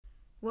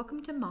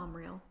Welcome to Mom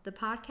Reel, the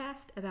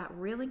podcast about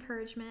real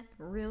encouragement,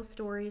 real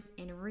stories,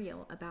 and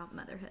real about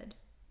motherhood.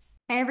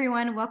 Hey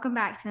everyone, welcome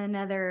back to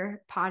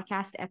another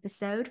podcast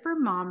episode for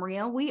Mom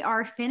Reel. We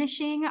are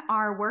finishing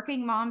our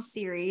Working Mom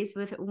series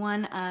with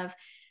one of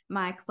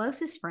my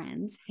closest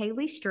friends,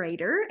 Haley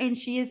Strader, and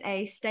she is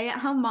a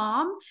stay-at-home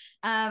mom.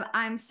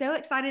 I'm so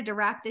excited to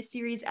wrap this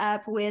series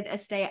up with a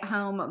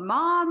stay-at-home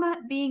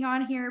mom being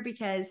on here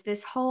because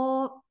this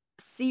whole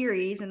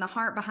series and the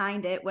heart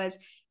behind it was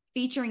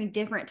featuring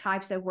different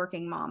types of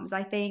working moms.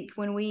 I think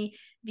when we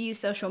view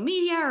social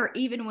media or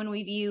even when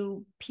we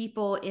view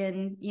people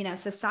in,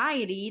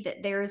 society,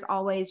 that there's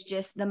always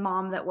just the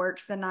mom that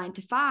works the 9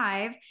 to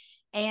 5,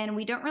 and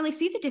we don't really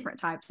see the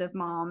different types of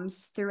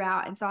moms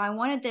throughout. And so I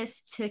wanted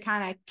this to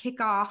kind of kick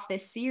off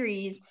this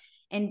series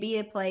and be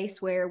a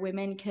place where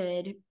women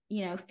could,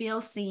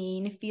 feel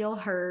seen, feel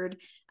heard,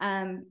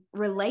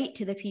 relate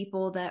to the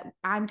people that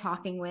I'm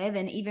talking with,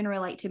 and even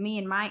relate to me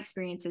and my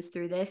experiences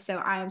through this. So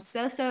I am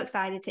so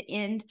excited to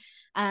end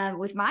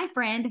with my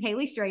friend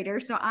Haley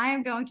Strader. So I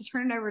am going to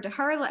turn it over to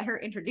her, let her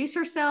introduce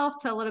herself,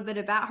 tell a little bit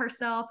about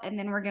herself, and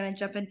then we're going to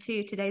jump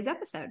into today's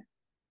episode.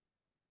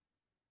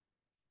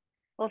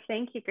 Well,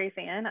 thank you, Grace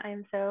Ann.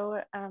 I'm so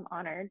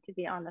honored to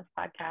be on this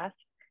podcast.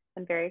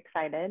 I'm very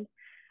excited.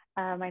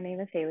 My name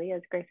is Haley,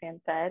 as Grace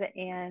Ann said,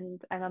 and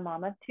I'm a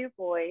mom of two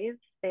boys.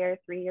 They are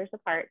 3 years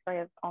apart, so I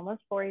have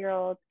almost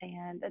 4-year-olds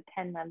and a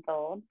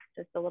 10-month-old,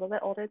 just a little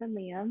bit older than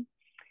Liam.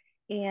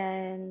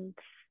 And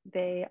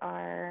they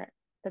are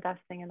the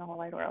best thing in the whole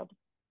wide world.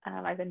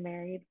 I've been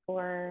married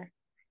for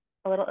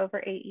a little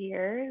over 8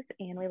 years,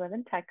 and we live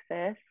in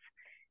Texas.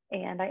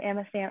 And I am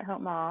a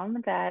stay-at-home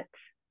mom that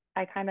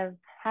I kind of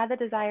had the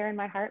desire in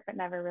my heart, but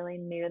never really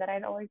knew that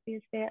I'd always be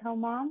a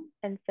stay-at-home mom.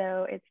 And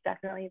so it's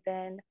definitely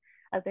been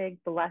a big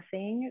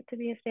blessing to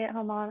be a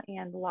stay-at-home mom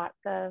and lots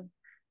of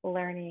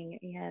learning.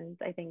 And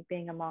I think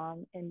being a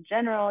mom in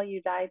general,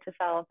 you die to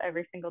self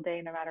every single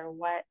day, no matter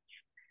what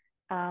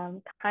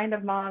kind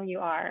of mom you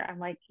are. I'm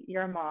like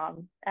your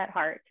mom at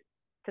heart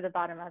to the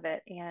bottom of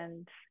it.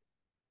 And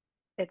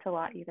it's a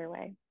lot either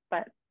way,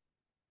 but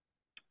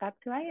that's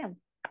who I am.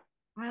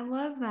 I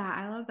love that.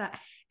 I love that.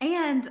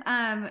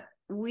 And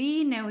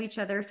we know each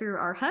other through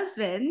our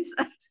husbands.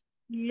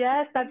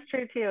 Yes, that's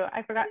true too.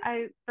 I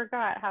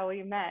forgot how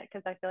we met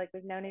because I feel like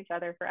we've known each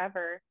other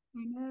forever. I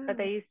But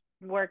know. they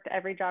worked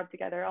every job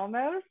together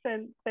almost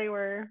since they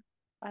were,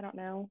 I don't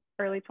know,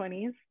 early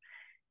 20s.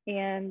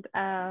 And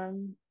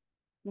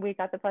we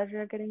got the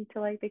pleasure of getting to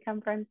like become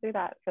friends through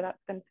that. So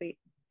that's been sweet.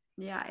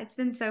 Yeah, it's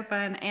been so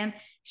fun. And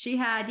she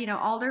had,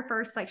 Alder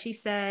first, like she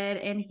said,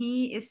 and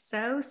he is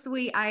so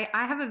sweet. I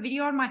have a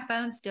video on my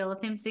phone still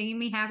of him singing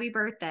me happy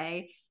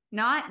birthday.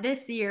 Not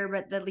this year,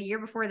 but the year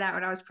before that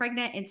when I was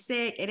pregnant and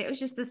sick. And it was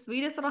just the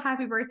sweetest little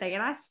happy birthday.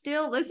 And I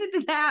still listen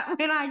to that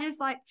when I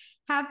just like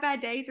have bad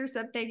days or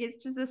something.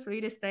 It's just the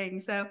sweetest thing.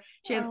 So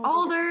she has Oh my goodness.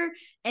 Alder,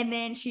 and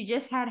then she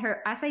just had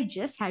her, I say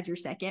just had your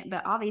second,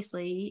 but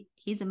obviously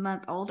he's a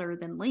month older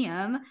than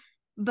Liam.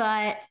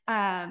 But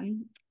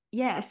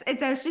yes, and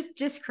so it's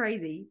just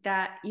crazy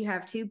that you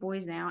have two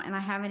boys now, and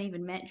I haven't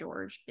even met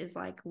George. Is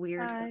like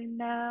weird. I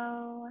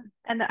know.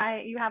 And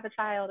you have a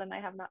child and I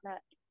have not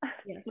met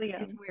Yes,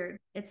 it's Liam. weird.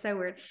 It's so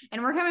weird.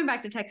 And we're coming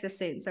back to Texas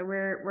soon, so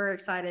we're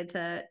excited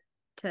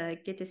to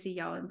get to see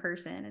y'all in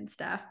person and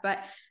stuff. But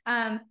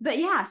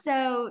yeah,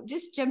 so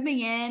just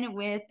jumping in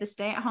with the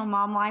stay-at-home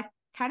mom life,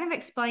 kind of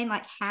explain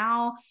like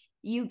how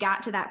you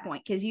got to that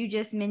point, because you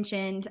just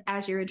mentioned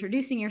as you're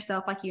introducing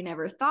yourself, like you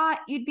never thought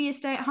you'd be a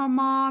stay-at-home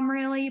mom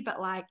really,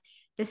 but like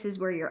this is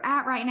where you're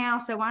at right now.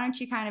 So why don't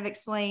you kind of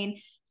explain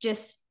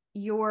just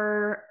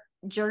your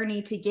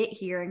journey to get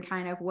here and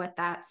kind of what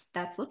that's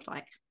looked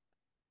like?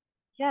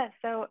 Yeah,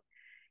 so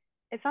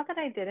it's not that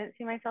I didn't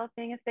see myself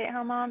being a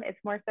stay-at-home mom. It's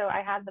more so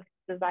I had the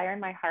desire in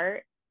my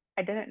heart.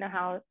 I didn't know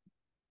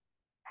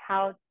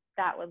how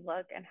that would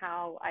look and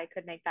how I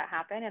could make that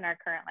happen in our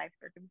current life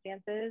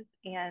circumstances.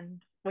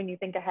 And when you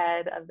think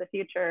ahead of the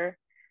future,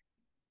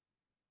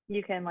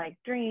 you can like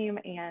dream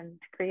and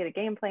create a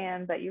game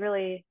plan, but you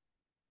really,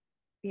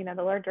 the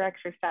Lord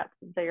directs your steps.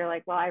 And so you're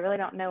like, well, I really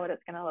don't know what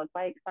it's going to look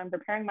like. So I'm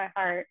preparing my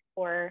heart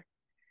for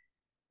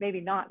maybe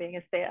not being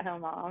a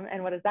stay-at-home mom.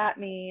 And what does that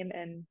mean?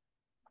 And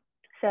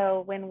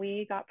so when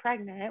we got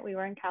pregnant, we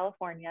were in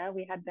California.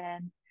 We had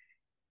been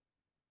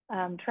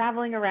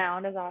traveling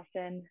around as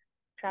Austin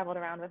traveled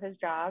around with his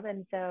job.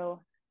 And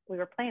so we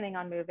were planning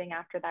on moving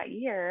after that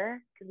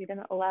year because we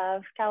didn't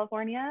love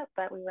California,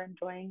 but we were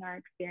enjoying our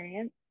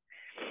experience.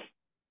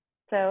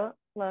 So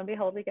lo and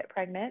behold, we get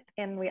pregnant.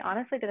 And we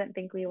honestly didn't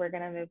think we were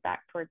going to move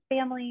back towards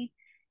family.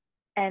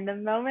 And the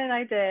moment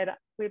I did,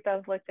 we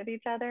both looked at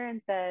each other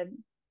and said,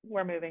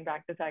 we're moving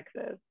back to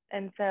Texas.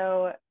 And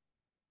so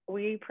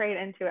we prayed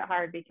into it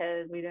hard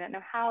because we didn't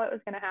know how it was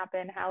going to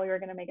happen, how we were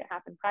going to make it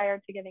happen prior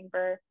to giving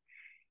birth.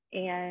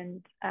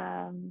 And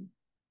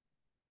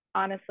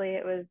honestly,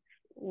 it was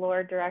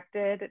Lord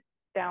directed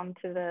down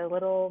to the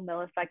little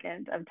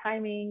millisecond of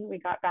timing. We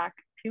got back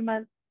 2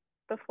 months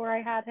before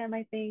I had him,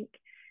 I think.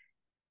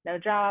 No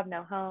job,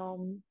 no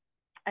home.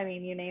 I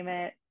mean, you name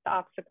it. the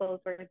obstacles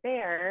were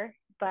there,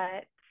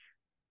 but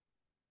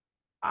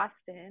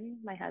Austin,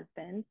 my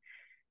husband,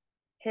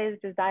 his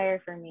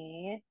desire for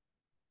me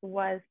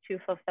was to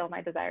fulfill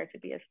my desire to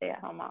be a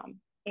stay-at-home mom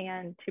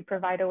and to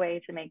provide a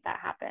way to make that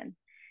happen.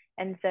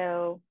 And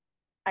so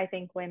I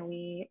think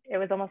it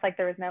was almost like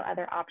there was no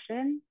other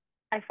option.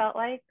 I felt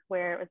like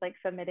where it was like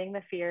submitting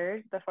the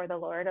fears before the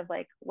Lord of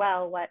like,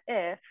 well, what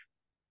if?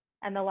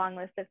 And the long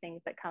list of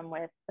things that come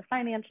with the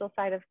financial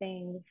side of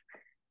things,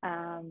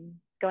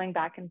 going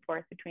back and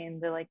forth between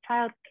the like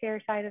child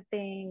care side of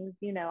things,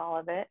 all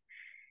of it.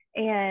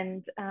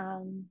 And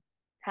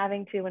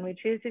having to, when we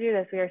choose to do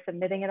this, we are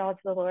submitting it all to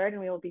the Lord,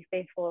 and we will be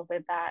faithful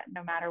with that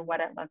no matter what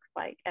it looks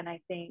like. And I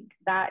think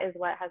that is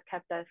what has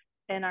kept us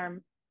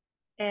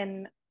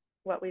in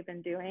what we've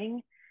been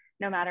doing,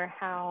 no matter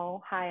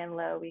how high and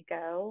low we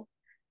go.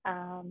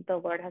 The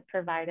Lord has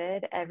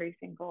provided every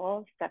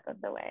single step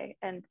of the way.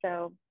 And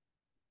so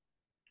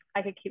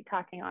I could keep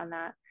talking on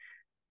that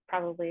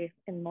probably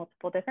in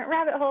multiple different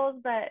rabbit holes,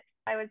 but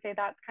I would say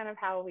that's kind of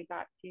how we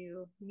got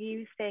to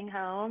you staying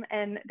home.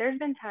 And there's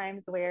been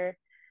times where,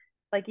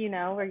 like,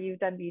 where you've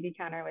done Beauty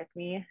Counter with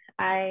me,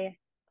 I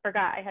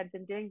forgot I had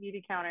been doing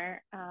Beauty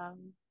Counter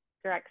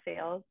direct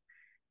sales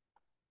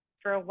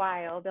for a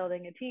while,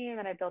 building a team,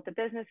 and I built a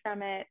business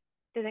from it.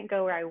 Didn't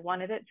go where I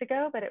wanted it to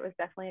go, but it was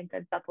definitely a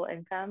good supple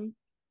income.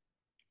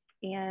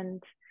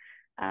 And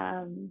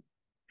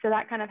so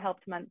that kind of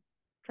helped month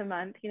to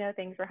month.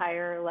 Things were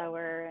higher or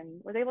lower,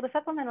 and was able to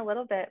supplement a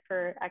little bit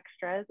for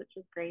extras, which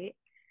was great.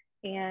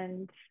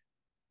 And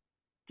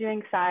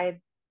doing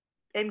side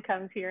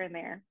incomes here and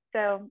there.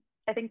 So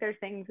I think there's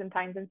things and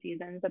times and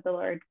seasons that the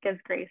Lord gives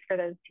grace for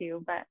those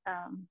too. But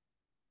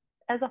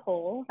as a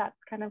whole, that's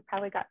kind of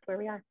how we got to where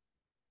we are.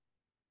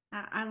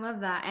 I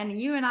love that.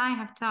 And you and I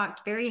have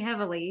talked very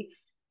heavily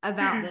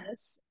about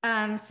this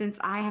since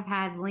I have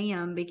had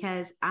Liam,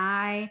 because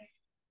I,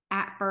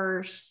 at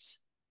first,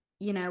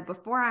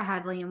 before I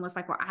had Liam, was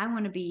like, well, I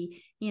want to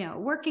be, a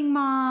working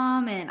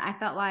mom. And I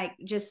felt like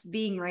just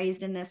being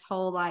raised in this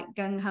whole like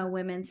gung ho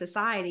women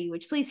society,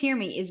 which, please hear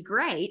me, is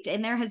great.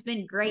 And there has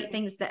been great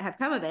things that have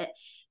come of it.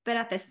 But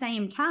at the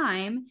same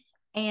time,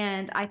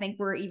 and I think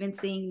we're even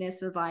seeing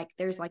this with like,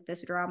 there's like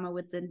this drama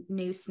with the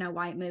new Snow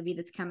White movie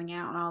that's coming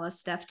out and all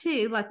this stuff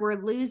too. Like,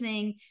 we're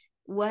losing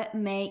what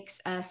makes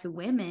us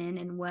women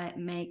and what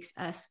makes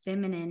us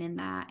feminine in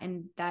that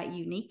and that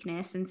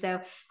uniqueness. And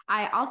so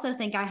I also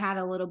think I had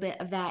a little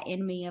bit of that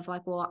in me of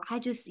like, well, I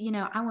just,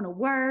 I want to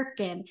work,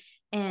 and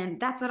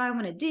that's what I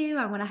want to do.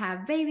 I want to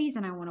have babies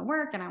and I want to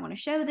work and I want to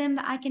show them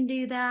that I can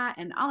do that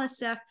and all this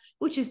stuff,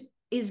 which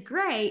is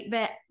great,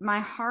 but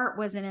my heart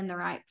wasn't in the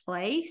right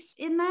place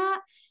in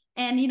that.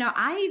 And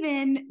I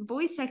even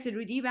voice texted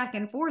with you back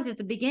and forth at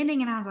the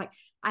beginning, and I was like,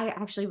 I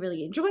actually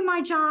really enjoy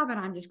my job and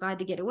I'm just glad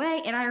to get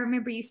away. And I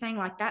remember you saying,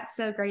 like, that's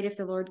so great if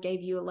the Lord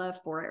gave you a love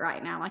for it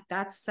right now. Like,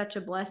 that's such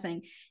a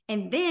blessing.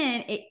 And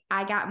then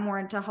I got more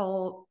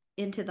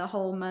into the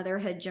whole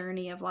motherhood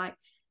journey of like,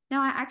 no,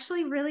 I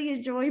actually really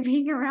enjoy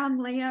being around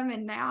Liam.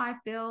 And now I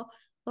feel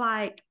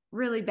like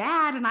really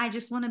bad and I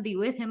just want to be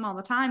with him all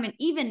the time. And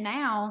even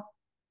now,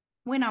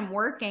 when I'm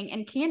working,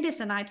 and Candace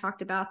and I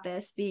talked about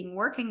this being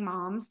working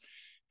moms,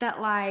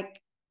 that like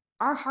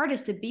our heart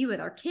is to be with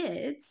our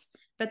kids,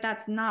 but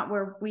that's not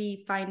where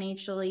we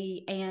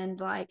financially and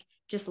like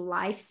just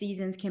life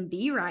seasons can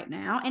be right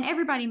now. And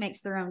everybody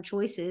makes their own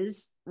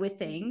choices with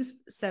things.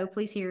 So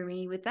please hear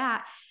me with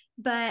that.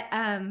 But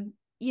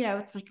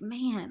it's like,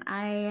 man,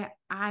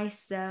 I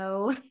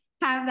so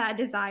have that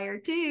desire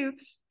too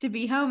to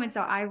be home. And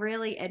so I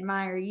really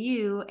admire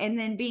you, and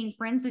then being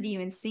friends with you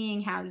and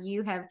seeing how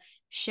you have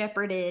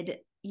shepherded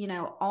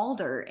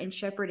Alder and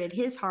shepherded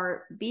his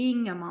heart,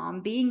 being a mom,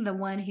 being the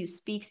one who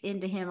speaks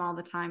into him all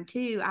the time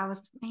too. I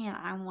was, man,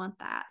 I want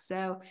that.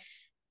 So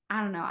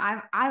I don't know,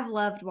 I've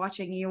loved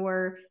watching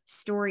your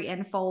story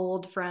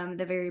unfold from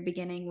the very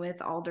beginning with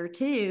Alder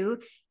too,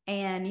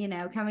 and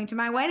coming to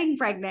my wedding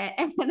pregnant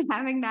and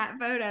having that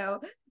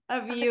photo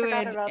of I you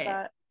forgot and, about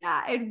that.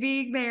 yeah, and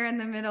being there in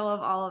the middle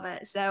of all of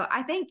it. So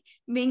I think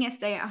being a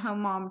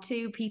stay-at-home mom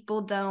too,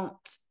 people don't,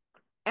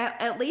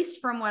 at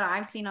least from what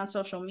I've seen on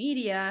social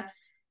media,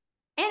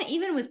 and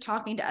even with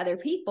talking to other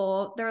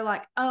people, they're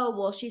like, oh,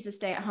 well, she's a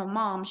stay-at-home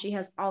mom. She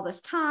has all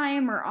this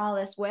time or all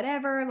this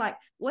whatever. Like,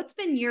 what's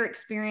been your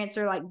experience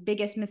or like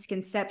biggest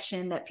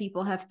misconception that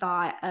people have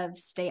thought of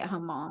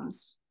stay-at-home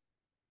moms?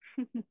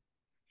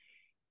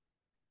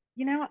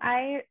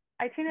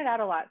 I tune it out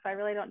a lot, so I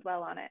really don't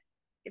dwell on it.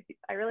 If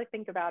I really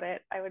think about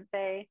it, I would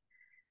say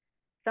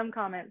some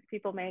comments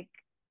people make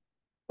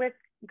with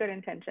good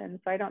intentions,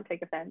 so I don't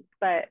take offense,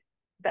 but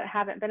that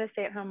haven't been a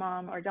stay-at-home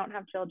mom or don't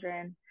have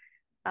children,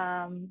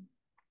 um,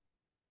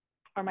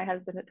 or my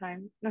husband at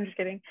times, no, I'm just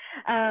kidding,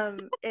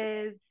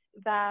 is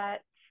that,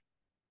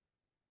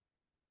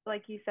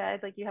 like you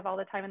said, like you have all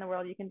the time in the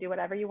world, you can do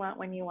whatever you want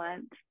when you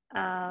want.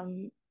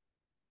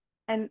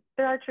 And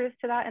there are truths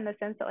to that in the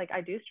sense that like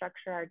I do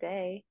structure our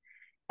day,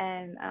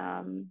 and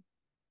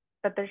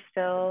but there's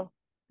still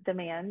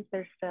demands,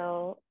 there's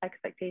still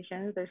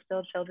expectations, there's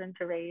still children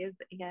to raise,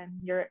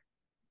 and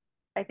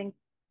I think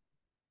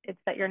it's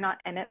that you're not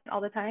in it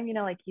all the time. You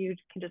know, like you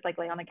can just like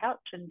lay on the couch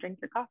and drink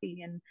your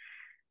coffee and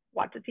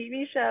watch a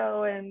TV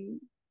show and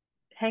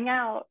hang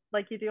out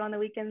like you do on the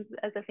weekends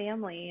as a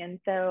family. And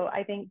so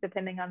I think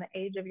depending on the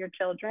age of your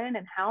children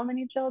and how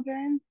many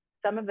children,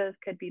 some of those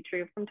could be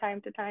true from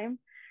time to time.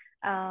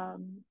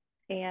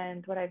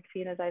 And what I've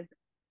seen is I've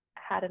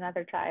had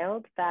another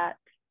child that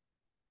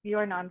you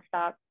are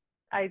nonstop.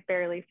 I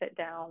barely sit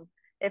down.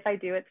 If I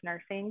do, it's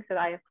nursing. So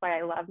that's why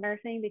I love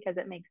nursing, because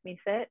it makes me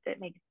sit, it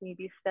makes me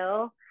be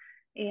still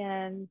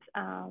and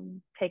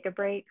take a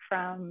break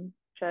from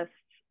just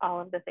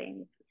all of the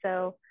things.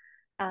 So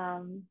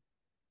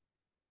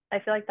I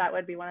feel like that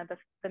would be one of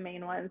the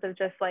main ones, is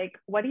just like,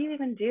 what do you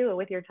even do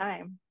with your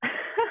time?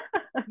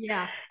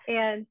 Yeah.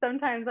 And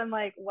sometimes I'm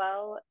like,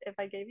 well, if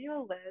I gave you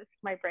a list,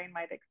 my brain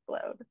might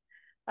explode.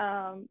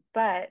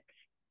 But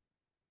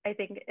I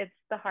think it's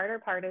the harder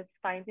part is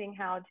finding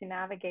how to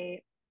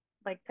navigate,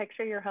 like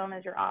picture your home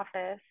as your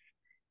office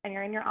and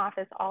you're in your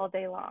office all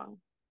day long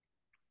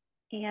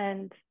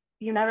and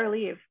you never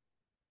leave.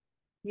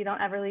 You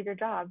don't ever leave your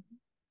job.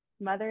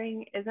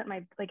 Mothering isn't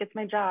my, like, it's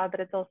my job, but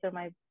it's also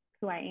my,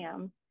 who I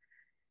am,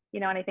 you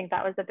know. And I think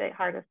that was the big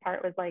hardest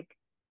part, was like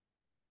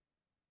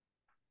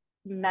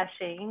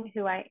meshing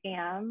who I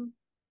am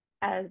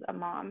as a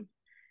mom.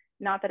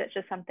 Not that it's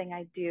just something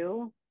I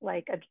do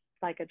like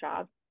a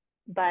job,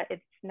 but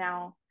it's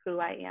now who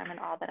I am and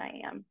all that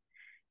I am.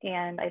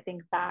 And I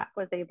think that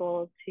was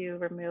able to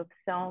remove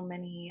so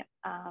many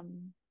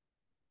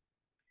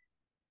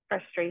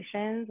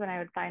frustrations when I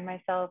would find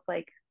myself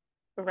like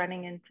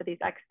running into these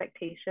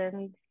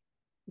expectations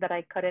that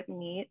I couldn't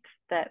meet,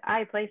 that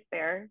I placed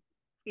there.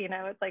 You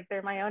know, it's like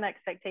they're my own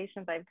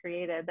expectations I've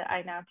created that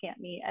I now can't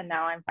meet, and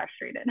now I'm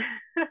frustrated.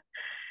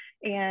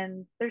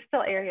 And there's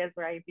still areas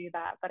where I do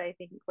that, but I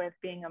think with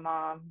being a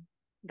mom,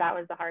 that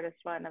was the hardest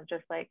one, of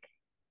just like,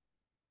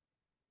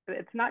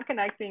 it's not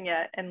connecting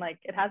yet, and like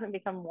it hasn't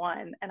become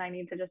one, and I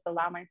need to just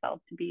allow myself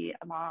to be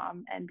a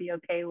mom and be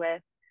okay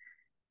with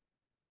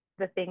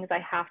the things I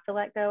have to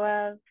let go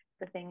of,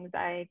 the things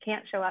I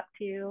can't show up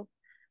to,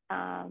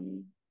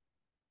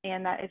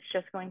 and that it's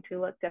just going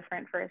to look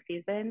different for a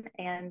season,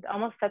 and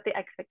almost set the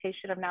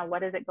expectation of, now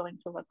what is it going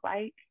to look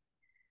like,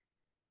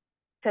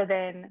 so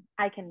then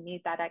I can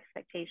meet that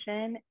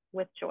expectation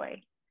with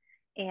joy,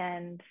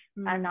 and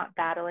I'm not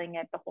battling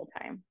it the whole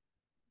time,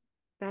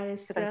 That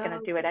is because I'm going so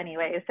to do it good.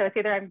 anyway. So it's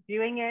either I'm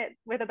doing it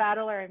with a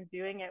battle or I'm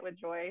doing it with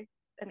joy,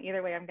 and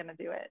either way I'm going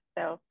to do it.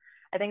 So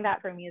I think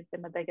that for me has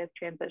been the biggest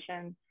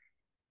transition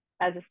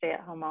as a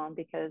stay-at-home mom,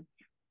 because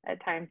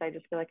at times I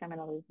just feel like I'm going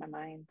to lose my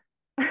mind.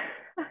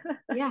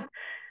 Yeah.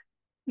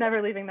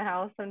 Never leaving the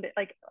house. And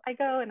like I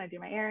go and I do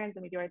my errands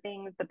and we do our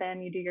things, but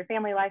then you do your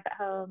family life at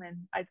home. And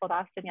I told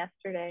Austin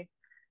yesterday,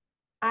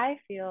 I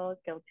feel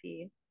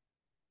guilty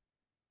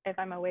if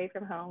I'm away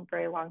from home for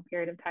a long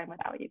period of time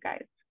without you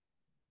guys,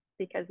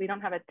 because we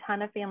don't have a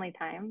ton of family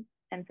time.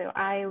 And so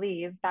I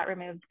leave, that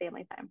removes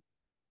family time.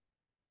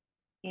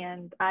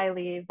 And I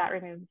leave, that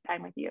removes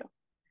time with you.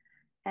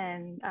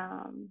 And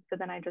so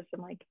then I just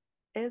am like,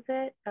 is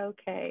it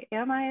okay?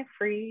 Am I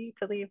free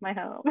to leave my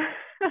home?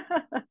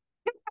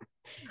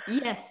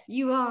 Yes,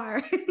 you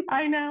are.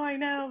 I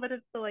know, but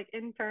it's the like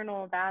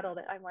internal battle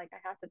that I'm like, I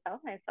have to tell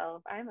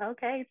myself I'm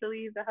okay to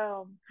leave the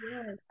home.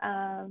 Yes.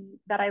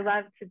 That I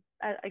love to,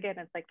 again,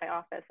 it's like my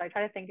office. So I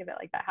try to think of it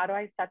like that. How do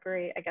I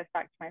separate, I guess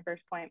back to my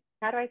first point,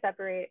 how do I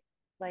separate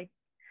like,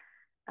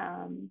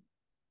 um,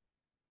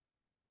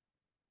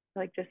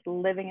 like just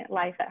living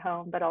life at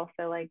home, but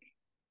also like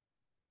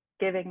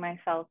giving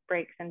myself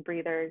breaks and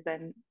breathers.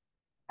 And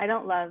I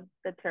don't love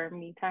the term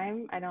me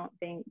time. I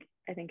think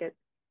it's,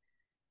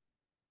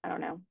 I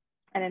don't know,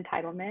 an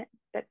entitlement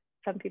that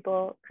some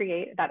people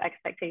create, that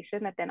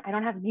expectation that then I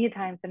don't have me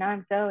time. So now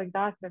I'm so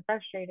exhausted and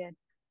frustrated.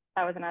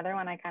 That was another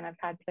one I kind of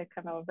had to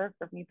come over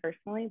for me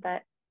personally,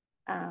 but,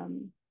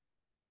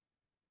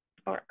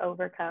 or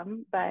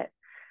overcome. But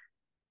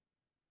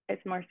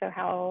it's more so,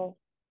 how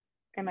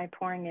am I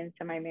pouring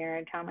into my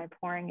marriage? How am I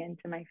pouring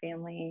into my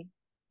family?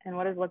 And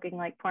what does looking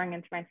like pouring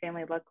into my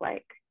family look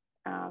like?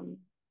 And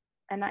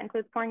that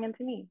includes pouring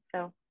into me.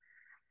 So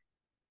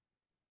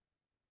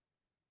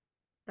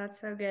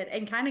That's so good.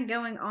 And kind of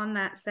going on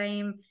that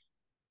same,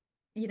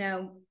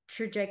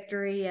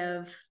 trajectory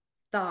of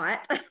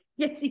thought.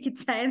 Yes, you could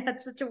say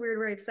that's such a weird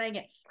way of saying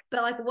it.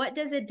 But like, what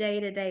does a day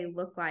to day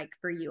look like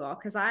for you all?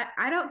 Because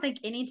I don't think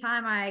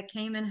anytime I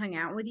came and hung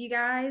out with you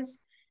guys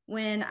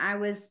when I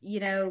was,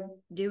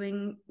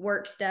 doing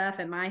work stuff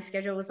and my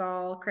schedule was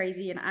all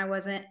crazy and I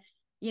wasn't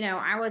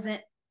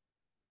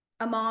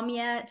a mom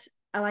yet,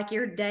 like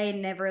your day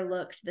never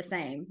looked the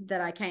same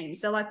that I came.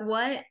 So like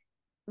what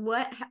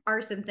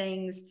are some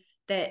things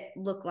that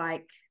look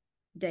like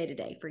day to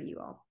day for you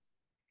all?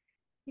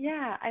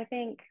 yeah, I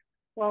think,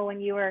 well, when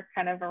you were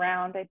kind of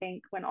around, I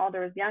think when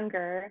Alder was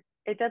younger,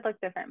 it did look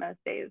different most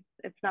days.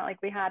 It's not like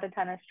we had a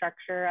ton of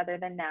structure other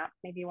than naps.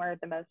 Maybe were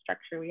the most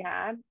structure we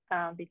had,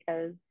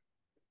 because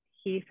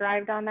he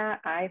thrived on that.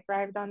 I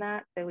thrived on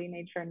that. So we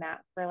made sure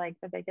naps were like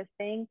the biggest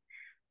thing,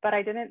 but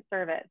I didn't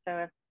serve it. So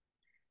if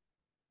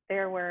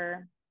there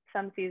were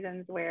some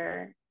seasons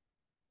where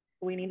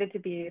we needed to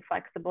be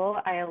flexible,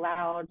 I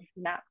allowed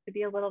naps to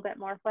be a little bit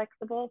more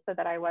flexible so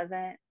that I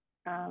wasn't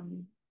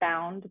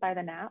bound by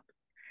the nap.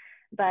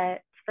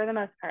 But for the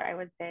most part, I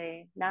would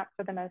say naps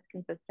were the most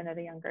consistent at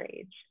a younger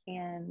age.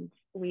 And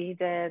we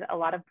did a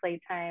lot of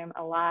playtime,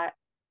 a lot.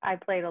 I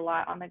played a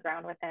lot on the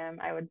ground with him.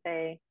 I would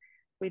say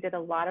we did a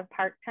lot of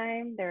park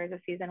time. There was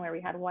a season where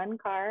we had one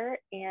car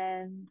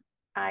and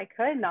I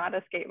could not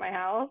escape my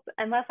house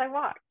unless I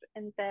walked.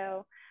 And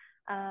so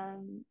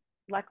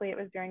luckily it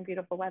was during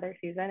beautiful weather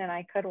season and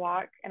I could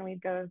walk and we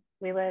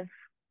live,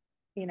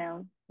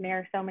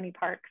 near so many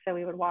parks. So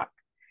we would walk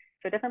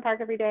to a different park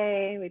every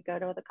day. We'd go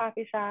to the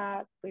coffee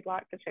shop. We'd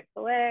walk to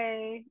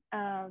Chick-fil-A.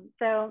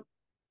 So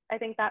I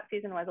think that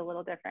season was a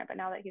little different. But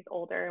now that he's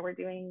older, we're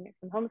doing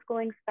some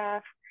homeschooling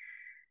stuff.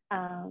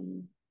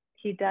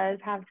 He does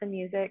have some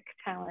music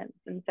talents.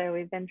 And so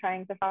we've been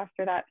trying to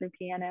foster that through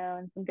piano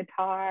and some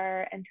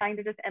guitar and trying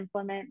to just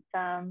implement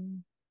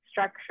some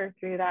structure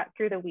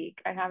through the week.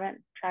 I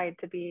haven't tried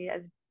to be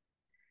as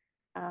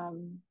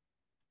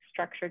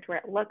structured to where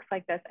it looks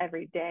like this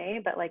every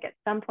day, but like at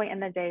some point in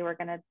the day, we're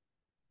going to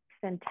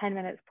spend 10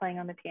 minutes playing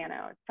on the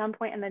piano. At some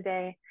point in the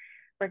day,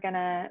 we're going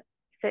to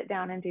sit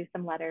down and do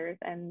some letters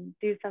and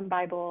do some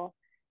Bible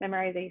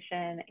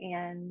memorization.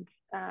 And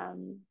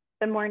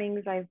the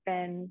mornings I've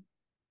been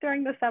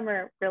during the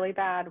summer really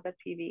bad with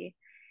TV.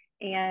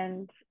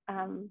 And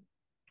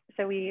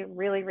so we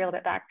really reeled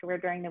it back to where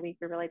during the week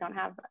we really don't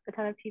have a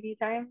ton of TV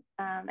time.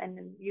 And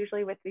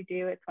usually what we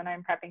do, it's when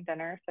I'm prepping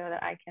dinner so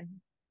that I can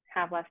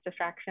have less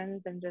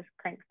distractions and just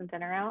crank some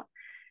dinner out.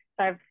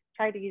 So I've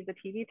tried to use the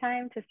TV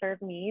time to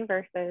serve me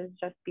versus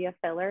just be a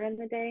filler in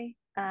the day.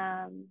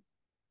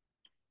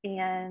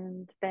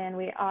 And then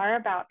we are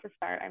about to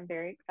start. I'm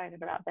very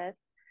excited about this.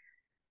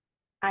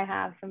 I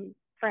have some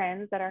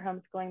friends that are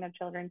homeschooling their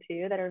children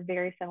too that are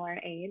very similar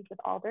in age with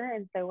Alder.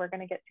 And so we're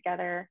going to get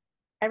together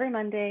every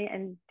Monday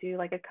and do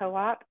like a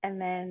co-op. And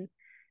then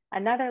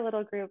another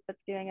little group that's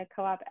doing a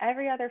co-op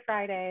every other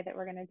Friday that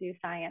we're going to do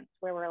science,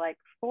 where we're like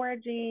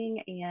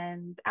foraging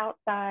and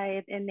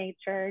outside in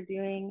nature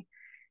doing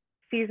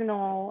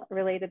seasonal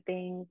related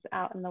things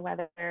out in the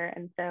weather.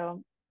 And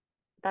so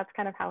that's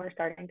kind of how we're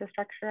starting to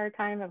structure our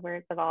time, of where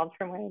it's evolved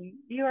from when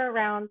you were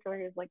around to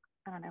where it was like,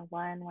 I don't know,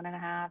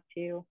 1.5,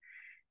 2,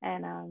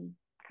 and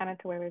kind of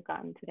to where we've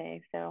gotten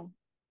today. So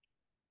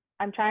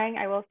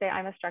I will say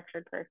I'm a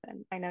structured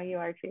person. I know you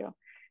are too.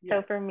 Yes.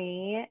 So for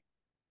me,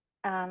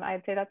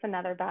 I'd say that's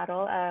another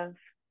battle of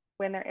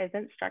when there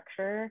isn't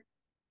structure,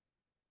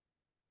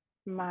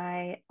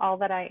 all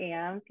that I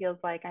am feels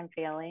like I'm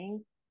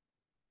failing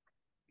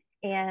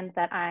and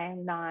that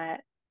I'm not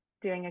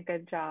doing a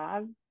good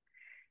job.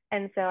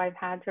 And so I've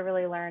had to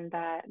really learn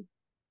that,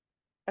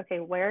 okay,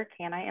 where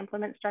can I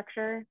implement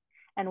structure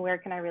and where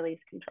can I release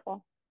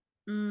control?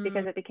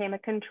 Because it became a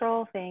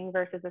control thing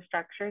versus a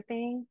structure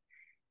thing.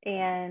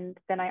 And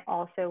then I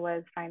also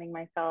was finding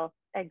myself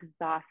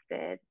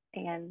exhausted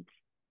and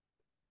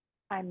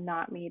I'm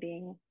not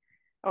meeting,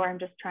 or I'm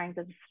just trying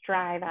to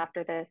strive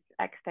after this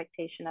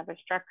expectation of a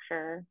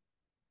structure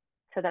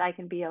so that I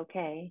can be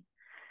okay.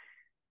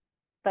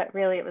 But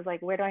really it was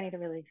like, where do I need to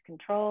release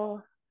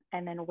control?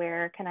 And then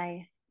where can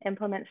I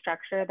implement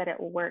structure that it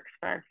works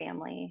for our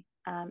family,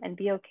 and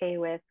be okay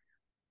with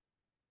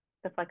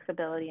the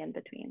flexibility in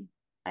between.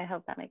 I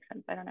hope that makes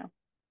sense. I don't know.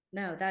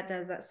 No, that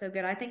does. That's so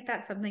good. I think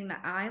that's something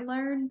that I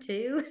learned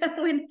too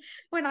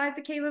when I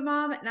became a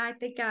mom. And I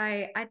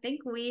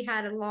think we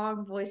had a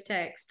long voice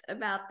text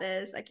about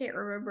this. I can't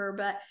remember,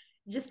 but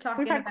just talking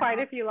We've had about quite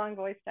a few long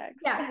voice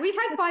texts. Yeah, we've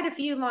had quite a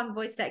few long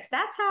voice texts.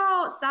 That's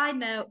how, side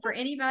note, for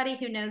anybody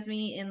who knows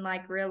me in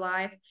like real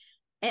life,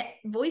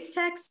 voice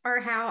texts are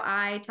how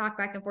I talk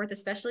back and forth,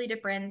 especially to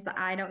friends that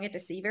I don't get to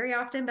see very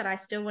often, but I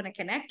still want to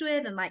connect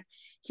with and like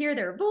hear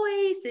their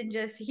voice and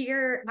just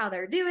hear how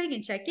they're doing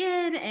and check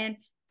in. And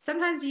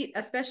sometimes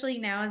especially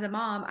now as a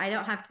mom, I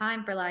don't have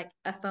time for like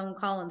a phone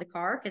call in the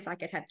car because I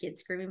could have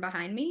kids screaming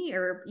behind me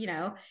or,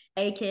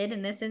 a kid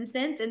in this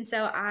instance. And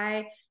so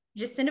I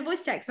just send a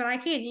voice text when I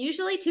can,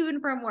 usually to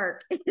and from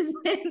work is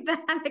when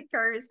that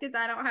occurs because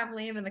I don't have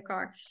Liam in the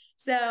car.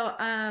 So,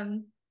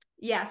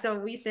 yeah, so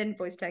we send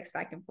voice text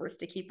back and forth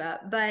to keep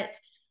up. But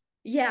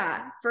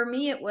yeah, for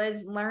me, it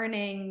was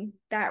learning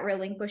that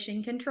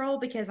relinquishing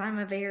control because I'm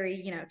a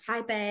very,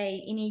 type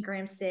A,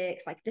 Enneagram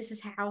 6. Like, this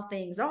is how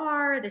things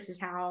are. This is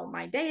how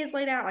my day is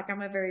laid out. Like,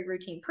 I'm a very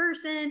routine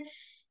person.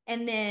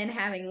 And then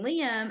having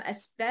Liam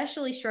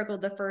especially struggled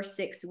the first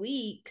 6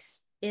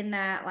 weeks in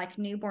that like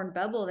newborn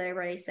bubble that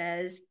everybody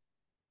says,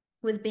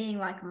 with being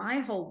like, my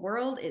whole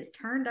world is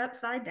turned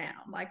upside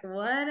down. Like,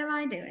 what am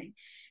I doing?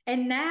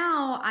 And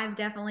now I've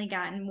definitely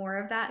gotten more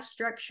of that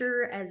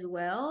structure as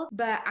well,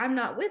 but I'm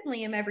not with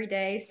Liam every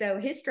day. So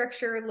his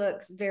structure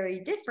looks very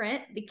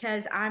different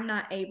because I'm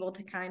not able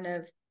to kind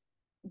of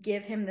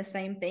give him the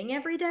same thing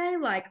every day.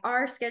 Like,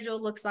 our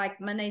schedule looks like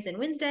Mondays and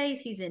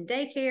Wednesdays, he's in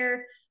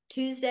daycare.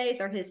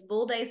 Tuesdays are his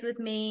full days with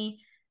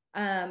me.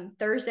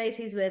 Thursdays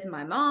he's with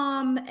my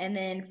mom, and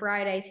then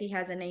Fridays he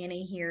has a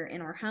nanny here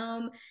in our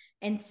home.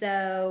 And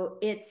so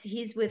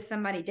he's with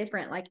somebody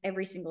different like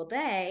every single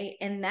day,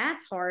 and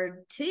that's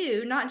hard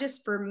too, not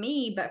just for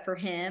me but for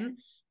him.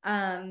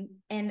 And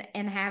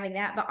having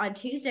that, but on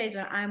Tuesdays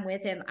when I'm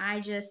with him,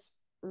 I just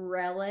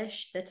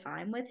relish the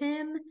time with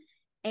him.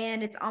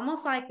 And it's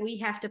almost like we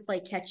have to play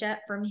catch up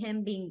from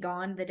him being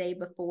gone the day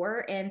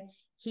before. And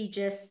we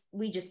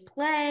just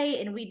play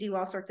and we do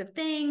all sorts of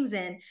things.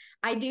 And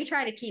I do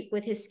try to keep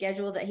with his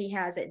schedule that he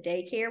has at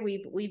daycare.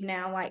 We've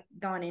now like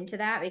gone into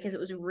that because it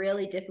was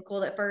really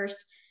difficult at first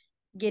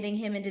getting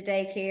him into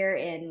daycare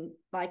and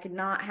like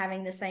not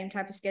having the same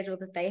type of schedule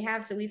that they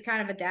have. So we've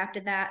kind of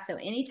adapted that. So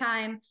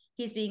anytime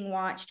he's being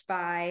watched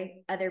by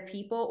other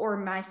people or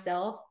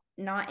myself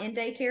not in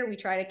daycare, we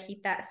try to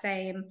keep that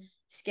same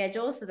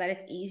schedule so that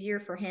it's easier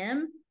for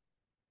him.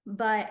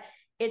 But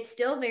it's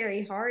still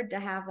very hard to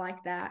have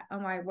like that, oh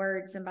my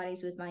word,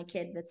 somebody's with my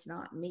kid that's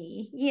not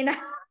me,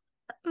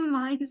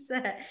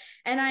 mindset.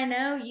 And I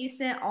know you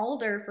sent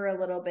Alder for a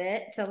little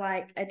bit to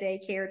like a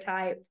daycare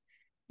type,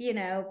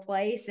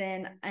 place.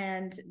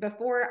 And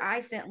before I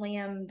sent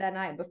Liam the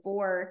night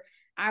before,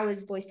 I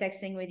was voice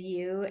texting with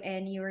you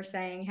and you were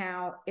saying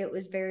how it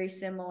was very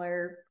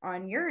similar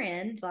on your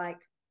end, like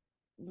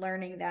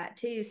learning that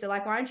too. So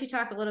like why don't you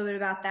talk a little bit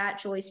about that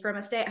choice from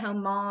a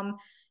stay-at-home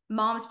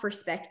mom's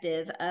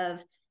perspective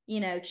of,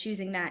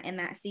 choosing that in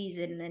that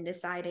season and then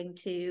deciding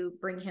to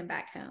bring him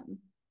back home.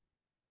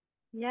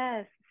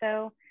 Yes.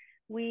 So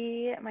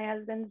my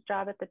husband's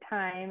job at the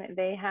time,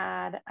 they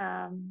had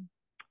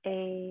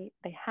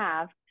they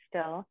have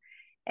still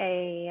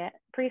a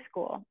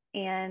preschool,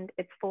 and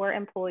it's for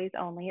employees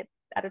only. It's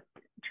at a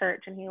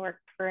church, and he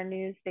worked for a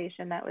news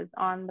station that was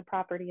on the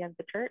property of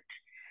the church.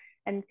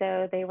 And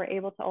so they were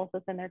able to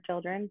also send their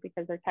children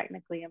because they're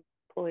technically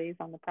employees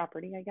on the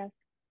property, I guess.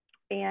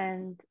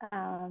 And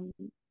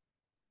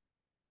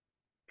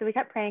so we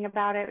kept praying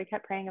about it. We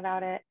kept praying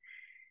about it.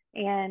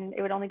 And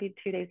it would only be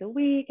 2 days a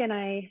week. And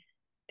I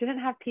didn't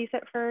have peace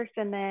at first.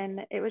 And then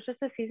it was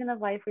just a season of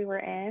life we were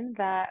in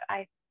that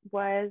I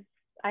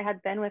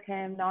had been with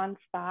him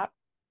nonstop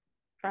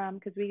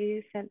because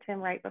we sent him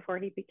right before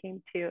he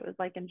became 2. It was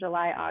like in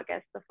July,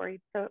 August,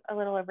 so a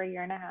little over a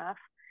year and a half.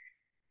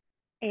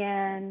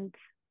 And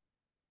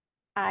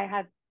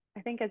I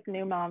think as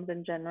new moms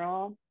in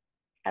general,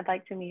 I'd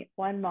like to meet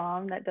one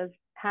mom that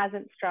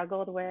hasn't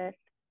struggled with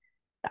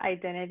the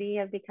identity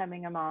of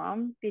becoming a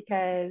mom,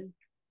 because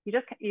you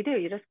just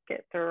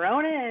get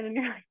thrown in and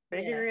you're like,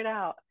 figure it Yes.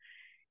 out.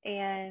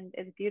 And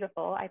it's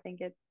beautiful. I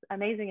think it's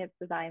amazing it's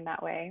designed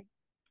that way,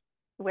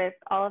 with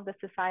all of the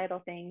societal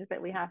things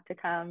that we have to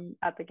come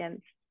up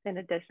against in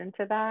addition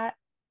to that.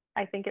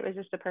 I think it was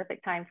just a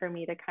perfect time for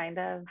me to kind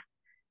of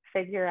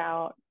figure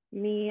out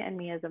me and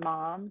me as a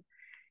mom.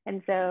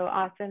 And so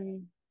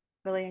Austin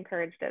really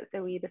encouraged it.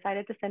 So we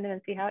decided to send him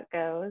and see how it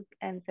goes.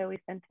 And so we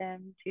sent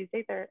him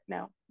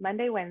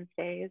Monday,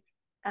 Wednesdays.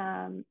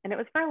 And it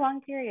was for a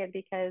long period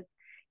because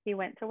he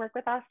went to work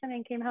with Austin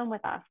and came home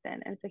with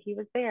Austin. And so he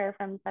was there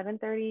from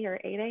 7:30 or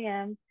 8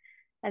 a.m.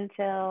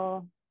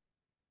 until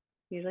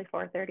usually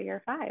 4:30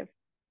 or 5.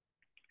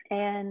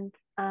 And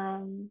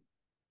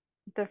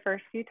the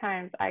first few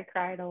times I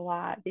cried a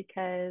lot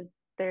because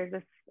there's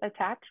this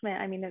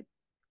attachment. I mean,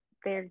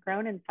 they're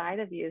grown inside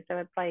of you. So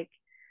it's like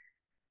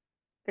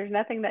there's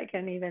nothing that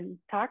can even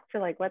talk to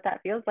like what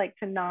that feels like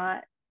to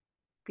not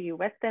be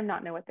with them,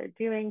 not know what they're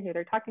doing, who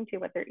they're talking to,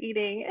 what they're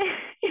eating,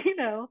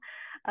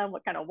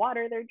 what kind of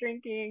water they're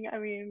drinking. I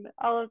mean,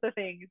 all of the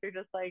things are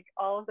just like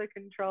all of the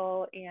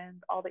control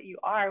and all that you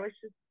are was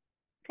just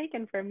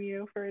taken from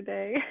you for a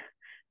day.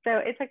 So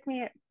it took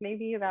me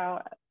maybe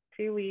about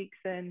 2 weeks,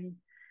 and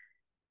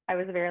I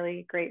was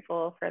very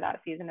grateful for that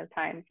season of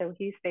time. So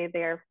he stayed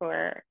there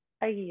for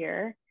a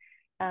year.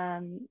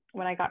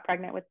 When I got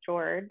pregnant with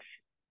George,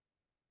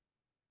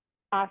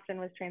 Austin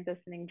was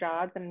transitioning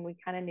jobs, and we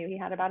kind of knew he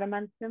had about a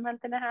month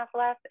and a half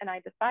left. And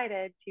I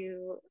decided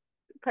to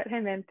put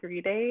him in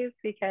 3 days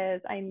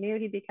because I knew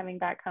he'd be coming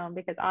back home,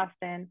 because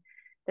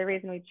the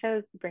reason we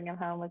chose to bring him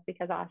home was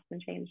because Austin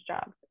changed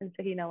jobs. And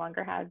so he no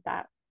longer has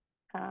that.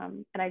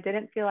 And I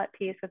didn't feel at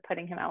peace with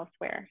putting him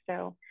elsewhere.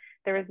 So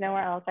there was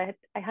nowhere else.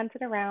 I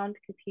hunted around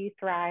because he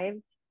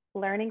thrived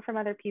learning from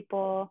other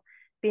people,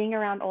 being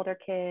around older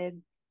kids,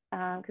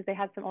 because they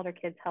had some older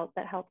kids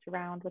that helped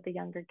around with the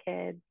younger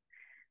kids.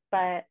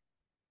 But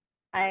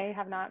I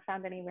have not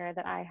found anywhere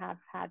that I have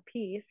had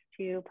peace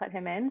to put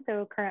him in.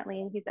 So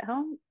currently he's at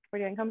home. We're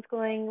doing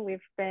homeschooling. We've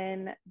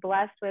been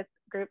blessed with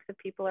groups of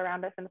people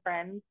around us and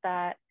friends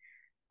that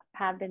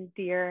have been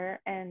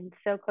dear and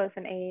so close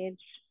in age,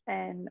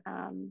 and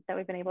that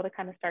we've been able to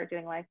kind of start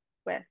doing life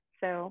with.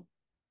 So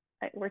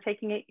we're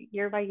taking it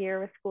year by year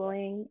with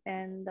schooling,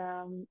 and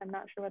I'm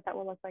not sure what that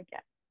will look like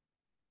yet.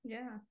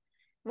 Yeah.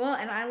 Well,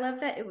 and I love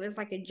that it was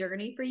like a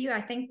journey for you.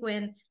 I think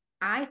when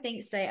I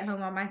think stay at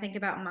home mom, I think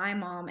about my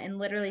mom, and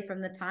literally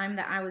from the time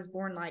that I was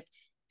born, like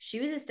she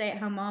was a stay at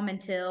home mom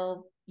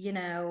until,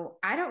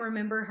 I don't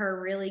remember her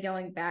really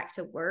going back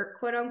to work,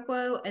 quote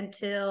unquote,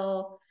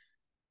 until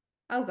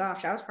Oh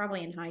gosh, I was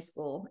probably in high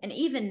school. And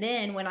even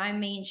then, when I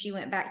mean she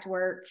went back to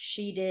work,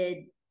 she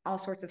did all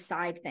sorts of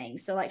side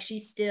things. So like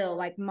she's still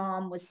like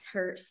mom was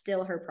her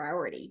still her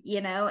priority,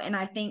 you know? And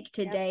I think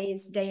Yep.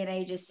 today's day and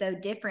age is so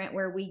different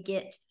where we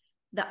get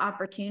the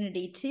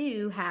opportunity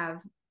to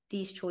have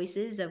these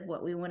choices of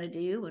what we want to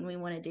do when we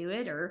want to do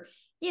it or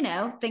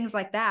things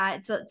like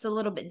that. It's a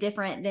little bit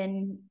different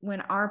than when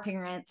our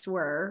parents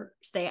were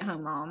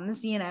stay-at-home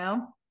moms.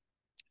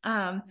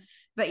 um,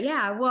 but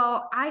yeah,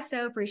 well, I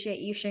so appreciate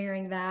you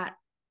sharing that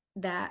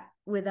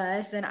with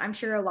us. And I'm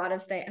sure a lot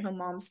of stay-at-home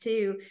moms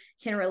too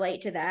can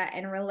relate to that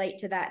and relate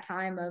to that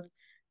time of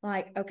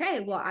like,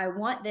 okay, well, I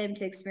want them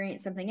to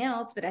experience something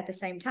else, but at the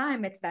same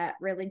time, it's that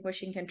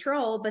relinquishing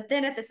control. But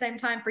then at the same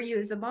time, for you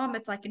as a mom,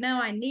 it's like,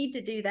 no, I need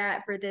to do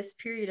that for this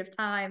period of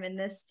time in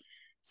this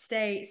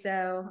state.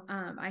 So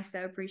I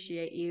so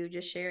appreciate you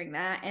just sharing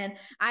that. And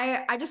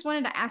I just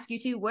wanted to ask you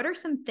too, what are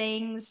some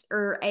things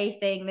or a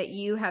thing that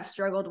you have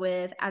struggled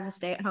with as a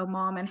stay-at-home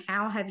mom, and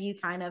how have you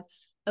kind of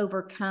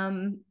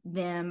overcome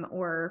them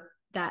or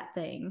that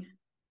thing?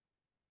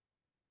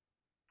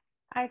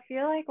 I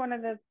feel like one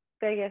of the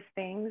biggest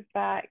things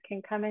that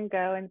can come and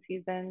go in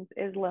seasons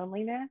is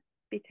loneliness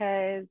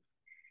because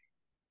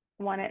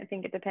one, I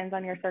think it depends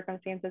on your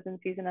circumstances and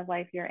season of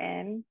life you're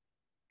in.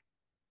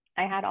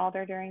 I had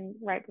Alder during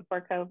right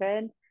before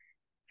COVID.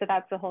 So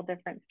that's a whole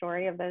different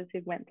story of those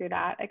who went through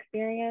that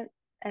experience.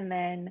 And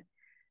then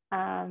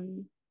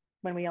um,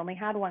 when we only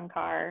had one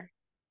car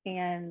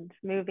and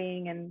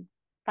moving and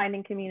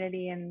finding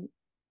community and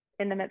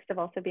in the midst of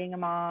also being a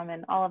mom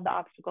and all of the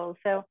obstacles.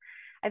 So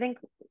I think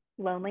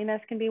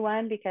loneliness can be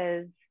one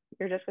because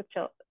you're just with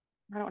children.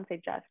 I don't want to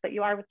say just, but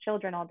you are with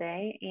children all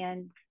day.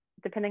 And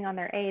depending on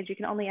their age, you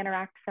can only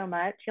interact so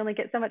much. You only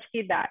get so much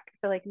feedback.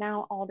 So like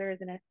now Alder is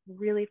in a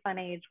really fun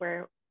age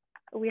where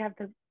we have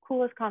the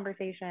coolest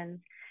conversations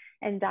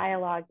and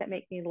dialogue that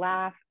make me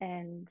laugh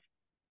and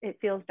it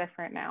feels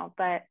different now.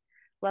 But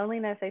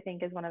loneliness, I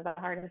think, is one of the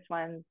hardest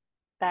ones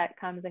that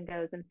comes and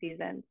goes in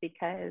seasons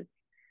because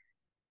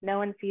no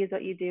one sees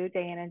what you do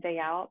day in and day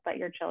out but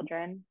your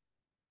children,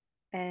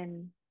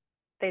 and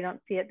they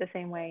don't see it the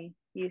same way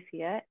you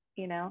see it.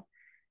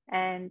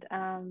 And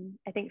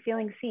I think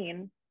feeling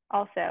seen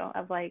also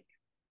of like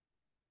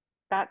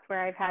that's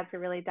where I've had to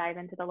really dive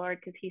into the Lord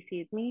because he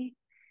sees me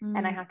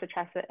and I Mm, have to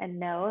trust it and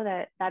know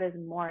that that is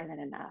more than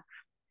enough.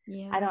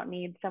 I yeah, don't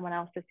need someone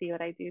else to see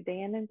what I do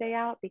day in and day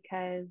out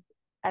because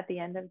at the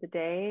end of the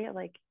day,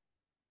 like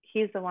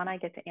he's the one I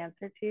get to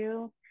answer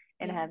to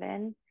in yeah.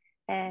 heaven,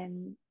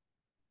 and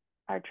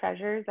our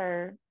treasures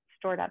are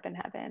stored up in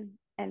heaven.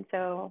 And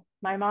so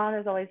my mom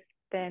has always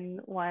been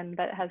one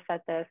that has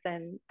said this,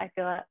 and I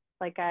feel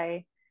like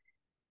I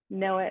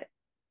know it.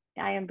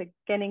 I am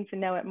beginning to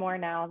know it more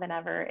now than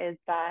ever is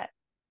that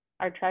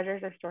our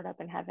treasures are stored up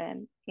in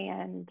heaven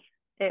and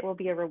it will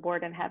be a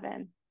reward in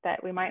heaven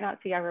that we might not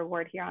see our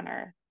reward here on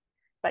earth,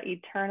 but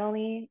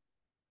eternally,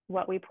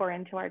 what we pour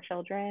into our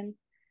children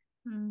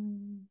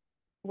Mm,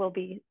 will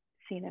be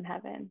seen in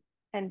heaven.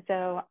 And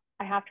so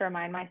I have to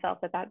remind myself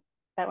that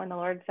when the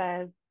Lord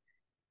says,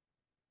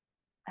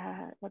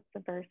 what's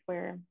the verse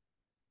where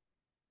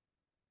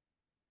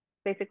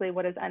basically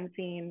what is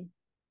unseen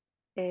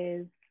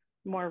is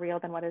more real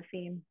than what is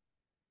seen.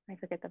 I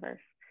forget the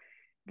verse.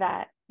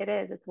 That it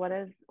is. It's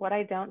what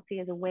I don't see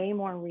is way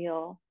more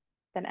real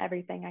than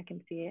everything I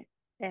can see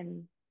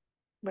in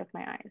with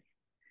my eyes.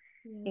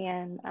 yes.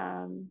 And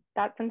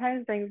that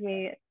sometimes brings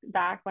me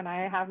back when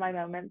I have my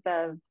moments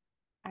of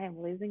I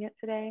am losing it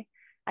today.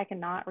 I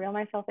cannot reel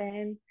myself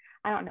in.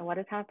 I don't know what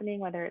is happening,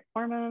 whether it's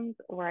hormones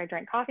or I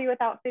drank coffee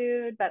without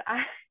food, but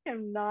I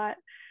am not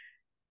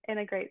in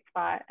a great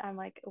spot. I'm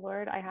like,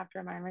 Lord, I have to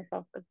remind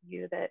myself of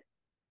you that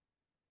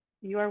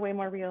you are way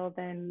more real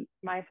than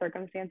my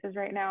circumstances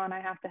right now, and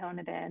I have to hone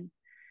it in.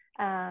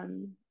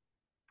 Um,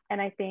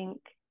 and I think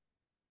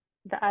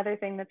the other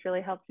thing that's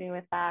really helped me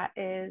with that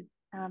is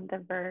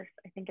the verse.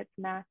 I think it's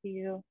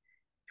Matthew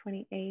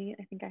 28.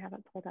 I think I have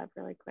it pulled up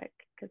really quick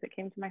because it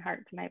came to my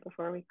heart tonight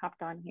before we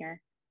hopped on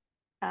here.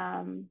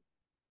 Um,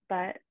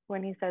 but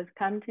when he says,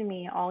 "Come to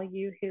me, all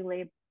you who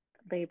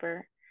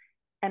labor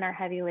and are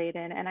heavy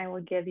laden, and I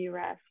will give you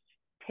rest.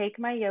 Take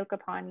my yoke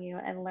upon you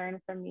and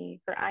learn from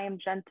me, for I am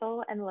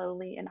gentle and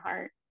lowly in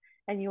heart,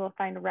 and you will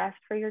find rest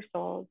for your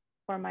souls.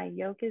 For my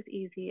yoke is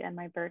easy and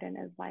my burden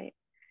is light."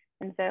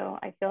 And so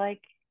I feel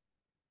like,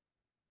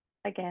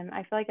 again,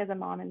 I feel like as a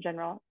mom in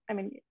general, I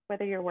mean,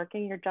 whether you're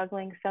working, you're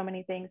juggling so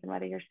many things, and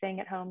whether you're staying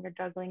at home, you're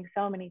juggling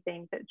so many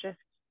things that just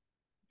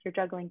you're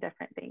juggling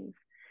different things.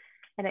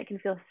 And it can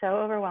feel so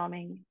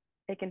overwhelming.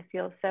 It can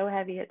feel so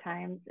heavy at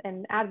times.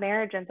 And add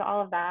marriage into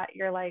all of that,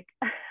 you're like,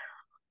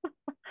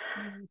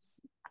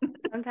 Yes.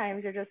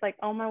 sometimes you're just like,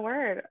 oh my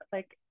word,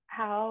 like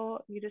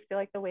how you just feel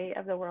like the weight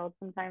of the world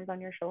sometimes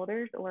on your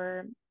shoulders,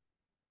 or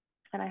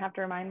and I have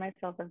to remind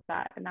myself of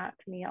that. And that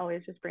to me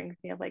always just brings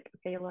me of like,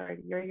 okay,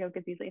 Lord, your yoke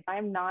is easy. If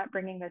I'm not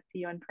bringing this to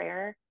you in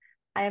prayer,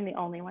 I am the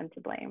only one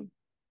to blame.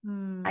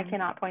 I Mm,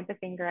 cannot point the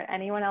finger at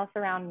anyone else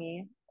around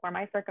me or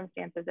my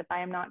circumstances if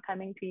I am not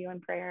coming to you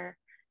in prayer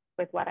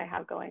with what I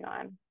have going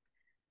on.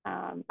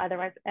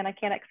 Otherwise, and I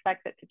can't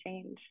expect it to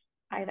change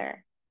Yeah.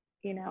 either.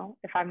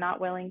 If I'm not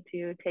willing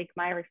to take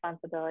my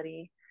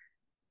responsibility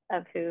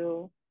of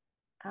who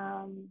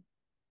um,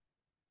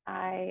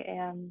 I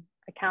am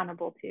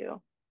accountable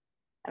to,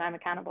 and I'm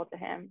accountable to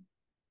him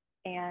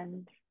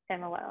and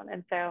him alone.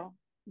 And so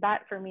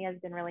that for me has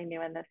been really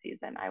new in this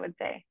season, I would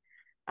say.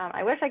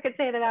 I wish I could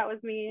say that that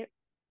was me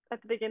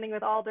at the beginning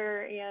with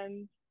Alder,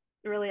 and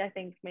really, I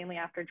think mainly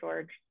after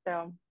George.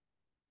 So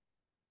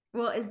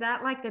Well, is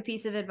that like the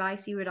piece of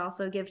advice you would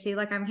also give to?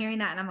 Like I'm hearing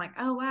that and I'm like,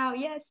 oh wow,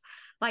 yes.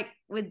 Like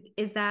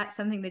is that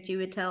something that you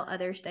would tell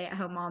other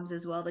stay-at-home moms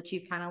as well that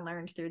you've kind of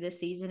learned through this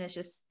season? It's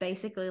just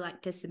basically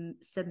like to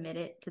submit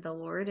it to the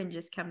Lord and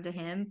just come to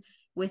Him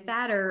with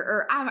that,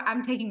 or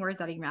I'm taking words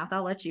out of your mouth.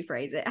 I'll let you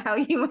phrase it how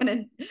you want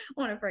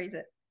to phrase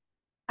it.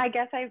 I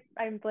guess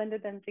I've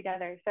blended them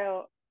together.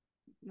 So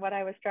what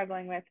I was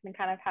struggling with and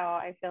kind of how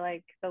I feel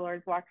like the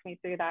Lord's walked me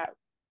through that.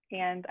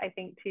 And I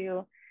think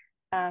too,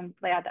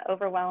 yeah, the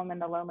overwhelm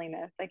and the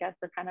loneliness, I guess,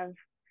 are kind of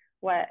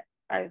what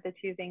are the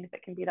two things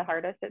that can be the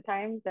hardest at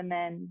times. And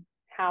then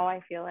how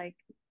I feel like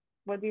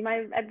would be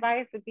my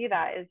advice would be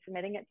that is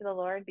submitting it to the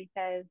Lord,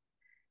 because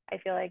I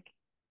feel like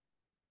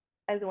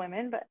as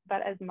women,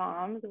 but as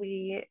moms,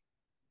 we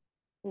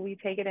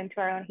take it into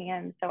our own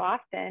hands so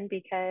often,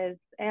 because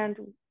and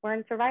we're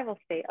in survival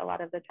state a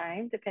lot of the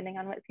time depending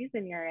on what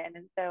season you're in.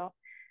 And so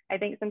I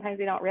think sometimes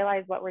we don't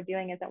realize what we're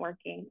doing isn't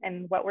working,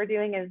 and what we're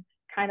doing is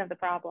kind of the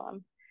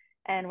problem,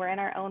 and we're in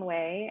our own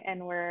way,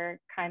 and we're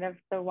kind of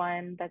the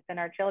one that's in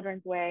our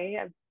children's way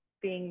of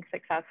being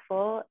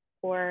successful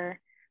or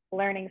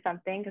learning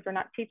something, because we're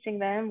not teaching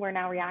them, we're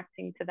now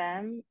reacting to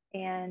them.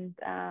 And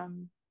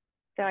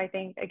so I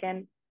think,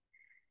 again,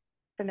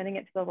 submitting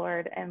it to the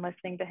Lord and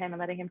listening to Him and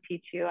letting Him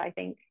teach you. I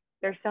think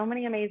there's so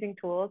many amazing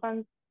tools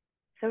on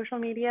social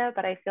media,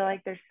 but I feel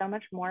like there's so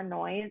much more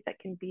noise that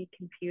can be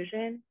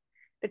confusion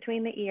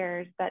between the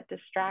ears that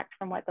distract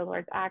from what the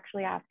Lord's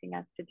actually asking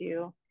us to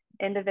do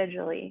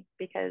individually,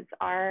 because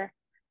our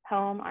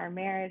home, our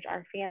marriage,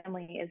 our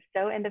family is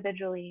so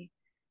individually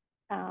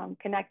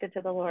connected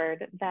to the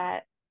Lord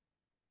that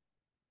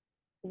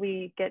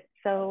we get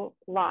so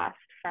lost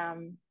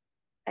from,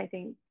 I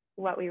think,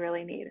 what we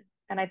really need.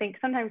 And I think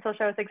sometimes he'll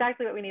show us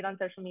exactly what we need on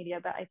social media,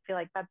 but I feel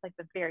like that's like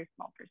the very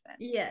small percent.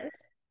 Yes.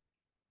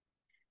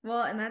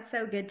 Well, and that's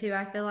so good too.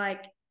 I feel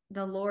like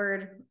the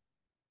Lord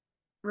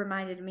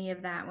reminded me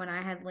of that when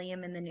I had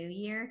Liam in the new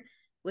year,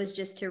 was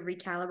just to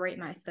recalibrate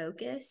my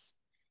focus.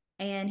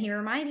 And he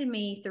reminded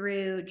me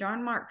through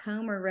John Mark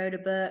Comer wrote a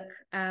book,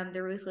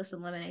 The Ruthless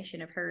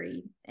Elimination of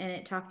Hurry. And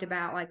it talked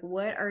about like,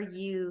 what are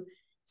you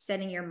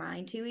setting your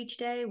mind to each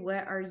day?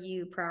 What are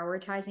you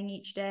prioritizing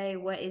each day?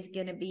 What is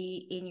going to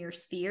be in your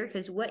sphere?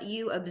 Because what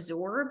you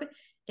absorb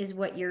is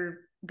what you're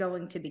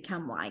going to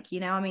become like.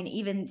 I mean,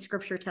 even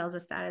scripture tells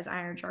us that as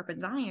iron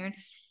sharpens iron.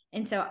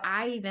 And so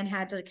I even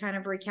had to kind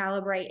of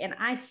recalibrate, and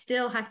I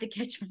still have to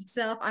catch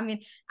myself. I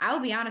mean, I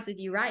will be honest with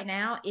you right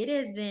now, it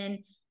has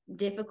been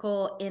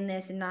difficult in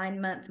this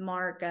 9-month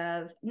mark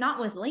of not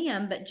with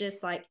Liam, but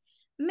just like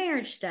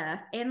marriage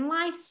stuff and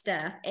life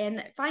stuff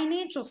and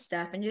financial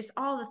stuff and just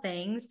all the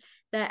things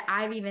that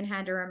I've even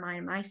had to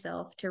remind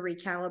myself to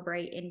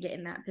recalibrate and get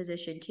in that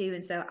position too.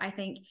 And so I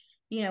think,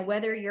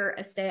 whether you're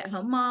a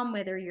stay-at-home mom,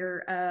 whether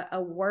you're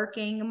a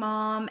working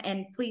mom,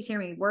 and please hear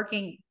me,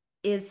 working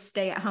is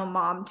stay-at-home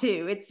mom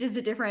too. It's just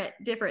a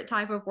different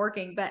type of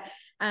working. But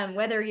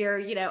whether you're,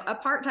 a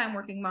part-time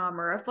working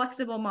mom or a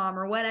flexible mom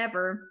or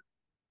whatever,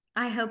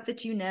 I hope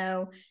that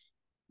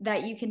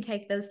that you can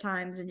take those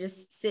times and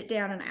just sit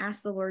down and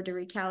ask the Lord to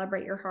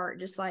recalibrate your heart,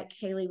 just like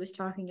Haley was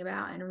talking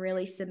about, and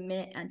really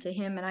submit unto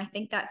Him. And I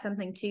think that's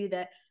something too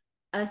that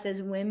us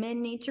as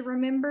women need to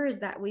remember, is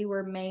that we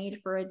were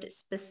made for a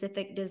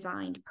specific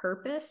designed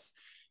purpose.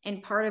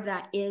 And part of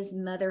that is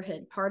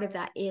motherhood. Part of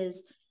that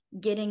is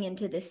getting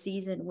into this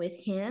season with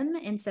Him.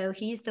 And so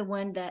He's the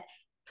one that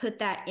put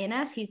that in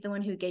us. He's the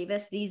one who gave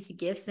us these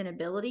gifts and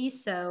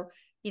abilities. So,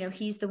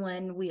 He's the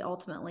one we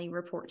ultimately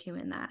report to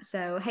in that.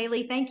 So,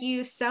 Haley, thank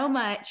you so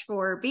much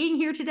for being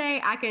here today.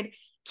 I could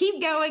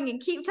keep going and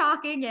keep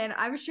talking, and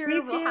I'm Me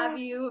sure we'll have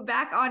too. you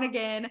back on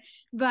again.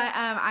 But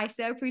I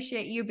so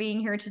appreciate you being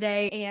here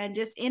today, and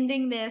just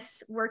ending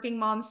this working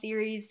mom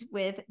series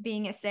with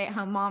being a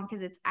stay-at-home mom,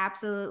 because it's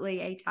absolutely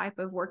a type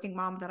of working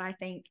mom that I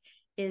think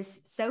is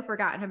so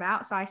forgotten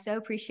about. So I so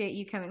appreciate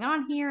you coming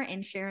on here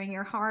and sharing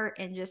your heart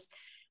and just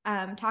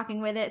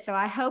talking with it. So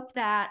I hope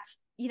that,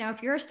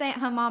 if you're a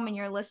stay-at-home mom and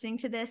you're listening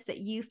to this, that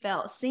you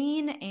felt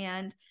seen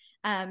and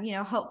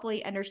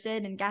hopefully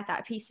understood and got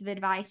that piece of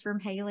advice from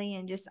Haley.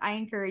 And just, I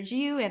encourage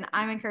you, and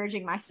I'm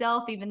encouraging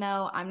myself, even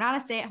though I'm not a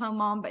stay-at-home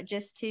mom, but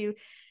just to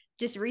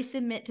just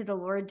resubmit to the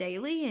Lord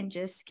daily and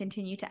just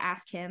continue to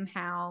ask Him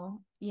how,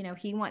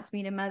 He wants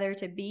me to mother,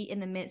 to be in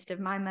the midst of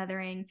my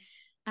mothering.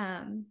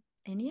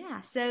 And yeah,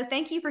 so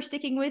thank you for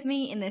sticking with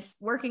me in this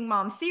Working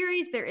Mom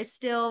series. There is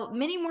still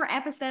many more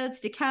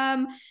episodes to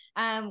come.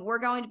 We're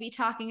going to be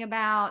talking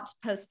about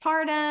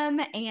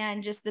postpartum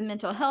and just the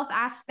mental health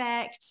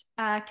aspect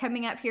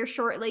coming up here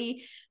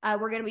shortly.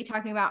 We're going to be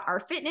talking about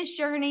our fitness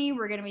journey.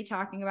 We're going to be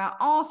talking about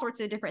all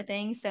sorts of different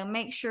things. So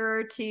make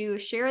sure to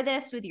share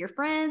this with your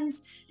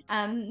friends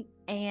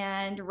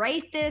and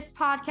rate this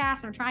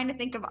podcast. I'm trying to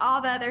think of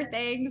all the other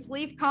things.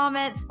 Leave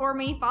comments for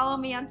me, follow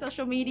me on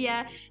social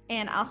media,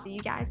 and I'll see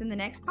you guys in the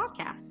next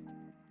podcast.